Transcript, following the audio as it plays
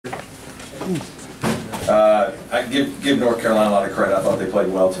I give North Carolina a lot of credit. I thought they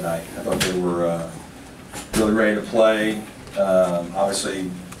played well tonight. I thought they were really ready to play. Obviously,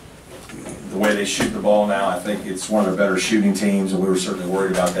 the way they shoot the ball now, I think it's one of the better shooting teams, and we were certainly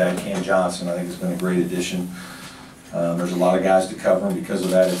worried about that. Cam Johnson, I think, has been a great addition. There's a lot of guys to cover, and because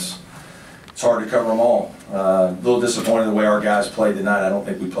of that, it's hard to cover them all. A little disappointed the way our guys played tonight. I don't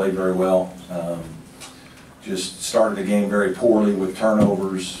think we played very well. Just started the game very poorly with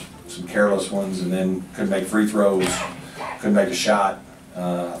turnovers, some careless ones, and then couldn't make free throws, couldn't make a shot.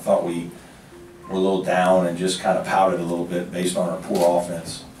 I thought we were a little down and just kind of pouted a little bit based on our poor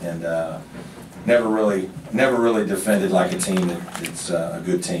offense, and never really defended like a team that's a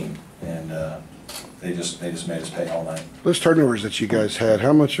good team, and they just made us pay all night. Those turnovers that you guys had,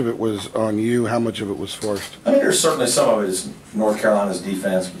 how much of it was on you? How much of it was forced? I mean, there's certainly some of it is North Carolina's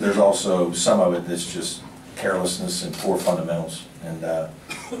defense, but there's also some of it that's just carelessness and poor fundamentals, and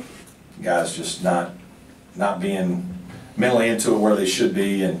guys just not being mentally into it where they should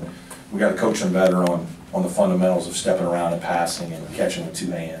be, and we got to coach them better on the fundamentals of stepping around and passing and catching with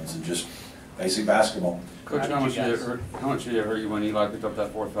two hands and just basic basketball. Coach, how much did it hurt you when Eli picked up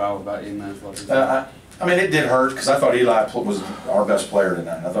that fourth foul with about 8 minutes left? I mean, it did hurt because I thought Eli was our best player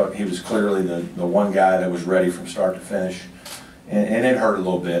tonight. I thought he was clearly the one guy that was ready from start to finish, and it hurt a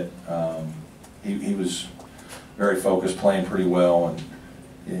little bit. He was very focused, playing pretty well, and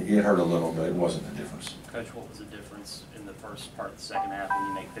it hurt a little, but it wasn't the difference. Coach, what was the difference in the first part of the second half when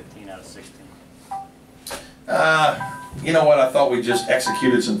you make 15 out of 16? You know what? I thought we just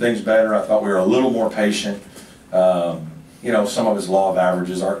executed some things better. I thought we were a little more patient. You know, some of his law of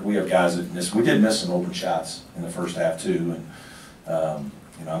averages. We have guys that miss. We did miss some open shots in the first half too, and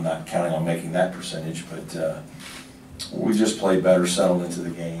you know, I'm not counting on making that percentage, but we just played better, settled into the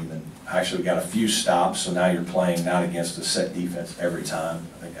game, and actually got a few stops. So now you're playing not against a set defense every time.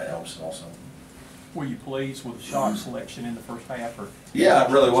 I think that helps also. Were you pleased with the shot selection in the first half? Or? Yeah,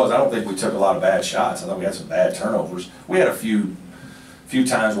 it really was. I don't think we took a lot of bad shots. I thought we had some bad turnovers. We had a few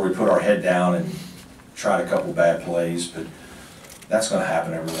times where we put our head down and tried a couple bad plays, but that's going to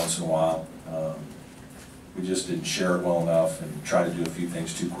happen every once in a while. We just didn't share it well enough and try to do a few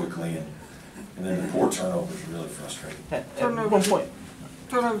things too quickly, and then the poor turnovers were really frustrating. At one point.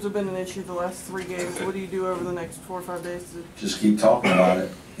 Turnovers have been an issue the last 3 games. What do you do over the next 4 or 5 days? Just keep talking about it.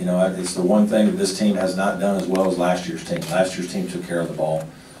 You know, it's the one thing that this team has not done as well as last year's team. Last year's team took care of the ball.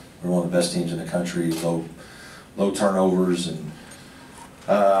 We're one of the best teams in the country, low turnovers, and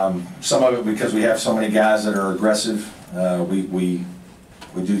some of it because we have so many guys that are aggressive. We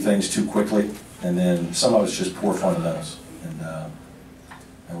do things too quickly, and then some of it's just poor fundamentals, and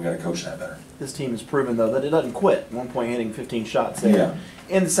we got to coach that better. This team has proven, though, that it doesn't quit. At one point, hitting 15 shots there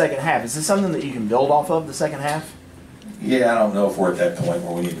in the second half. Is this something that you can build off of the second half? Yeah, I don't know if we're at that point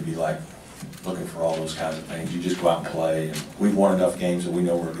where we need to be like looking for all those kinds of things. You just go out and play, and we've won enough games that we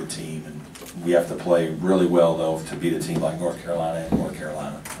know we're a good team, and we have to play really well though to beat a team like North Carolina and North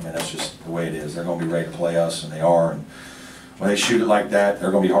Carolina. I mean, that's just the way it is. They're going to be ready to play us, and they are. And when they shoot it like that, they're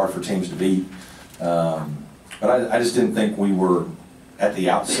going to be hard for teams to beat. But I just didn't think we were at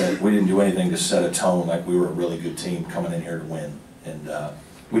the outset. We didn't do anything to set a tone like we were a really good team coming in here to win, and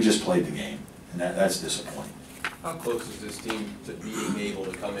we just played the game, and that's disappointing. How close is this team to being able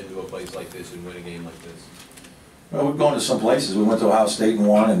to come into a place like this and win a game like this? Well, we've gone to some places. We went to Ohio State and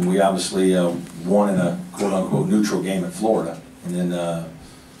won, and we obviously won in a quote-unquote neutral game at Florida. And then,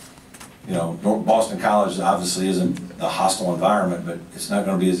 you know, Boston College obviously isn't a hostile environment, but it's not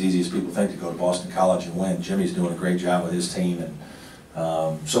going to be as easy as people think to go to Boston College and win. Jimmy's doing a great job with his team,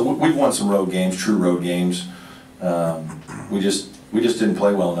 and so we've won some road games, true road games. We just didn't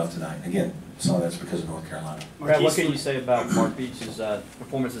play well enough tonight. Again, some of that's because of North Carolina. Brad, what can you say about Mark Beach's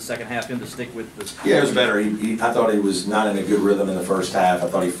performance in the second half, him to stick with this? Yeah, it was better. I thought he was not in a good rhythm in the first half. I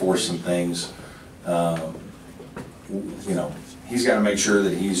thought he forced some things. You know, he's got to make sure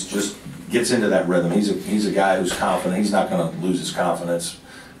that he's just gets into that rhythm. He's a guy who's confident. He's not going to lose his confidence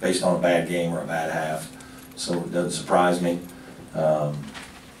based on a bad game or a bad half. So it doesn't surprise me.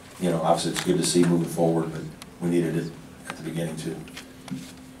 You know, obviously it's good to see moving forward, but we needed it at the beginning too.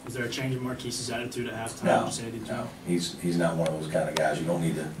 Was there a change in Marquise's attitude at halftime? No, he's not one of those kind of guys. You don't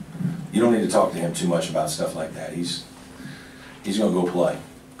need to talk to him too much about stuff like that. He's going to go play.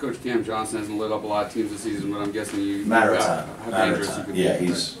 Coach Cam Johnson hasn't lit up a lot of teams this season, but I'm guessing you matter of time. How dangerous he could be.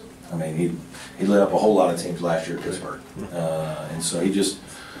 Yeah, I mean, he lit up a whole lot of teams last year at Pittsburgh, and so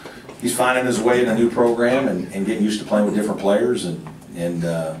he's finding his way in a new program and getting used to playing with different players, and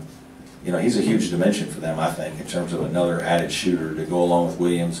you know, he's a huge dimension for them, I think, in terms of another added shooter to go along with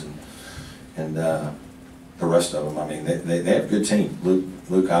Williams and the rest of them. I mean, they have a good team.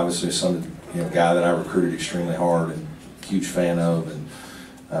 Luke obviously is something a guy that I recruited extremely hard and huge fan of, and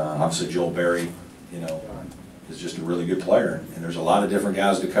obviously Joel Berry, is just a really good player, and there's a lot of different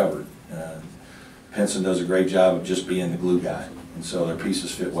guys to cover. Pinson does a great job of just being the glue guy, and so their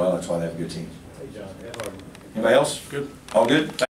pieces fit well. That's why they have a good team. Anybody else? Good. All good?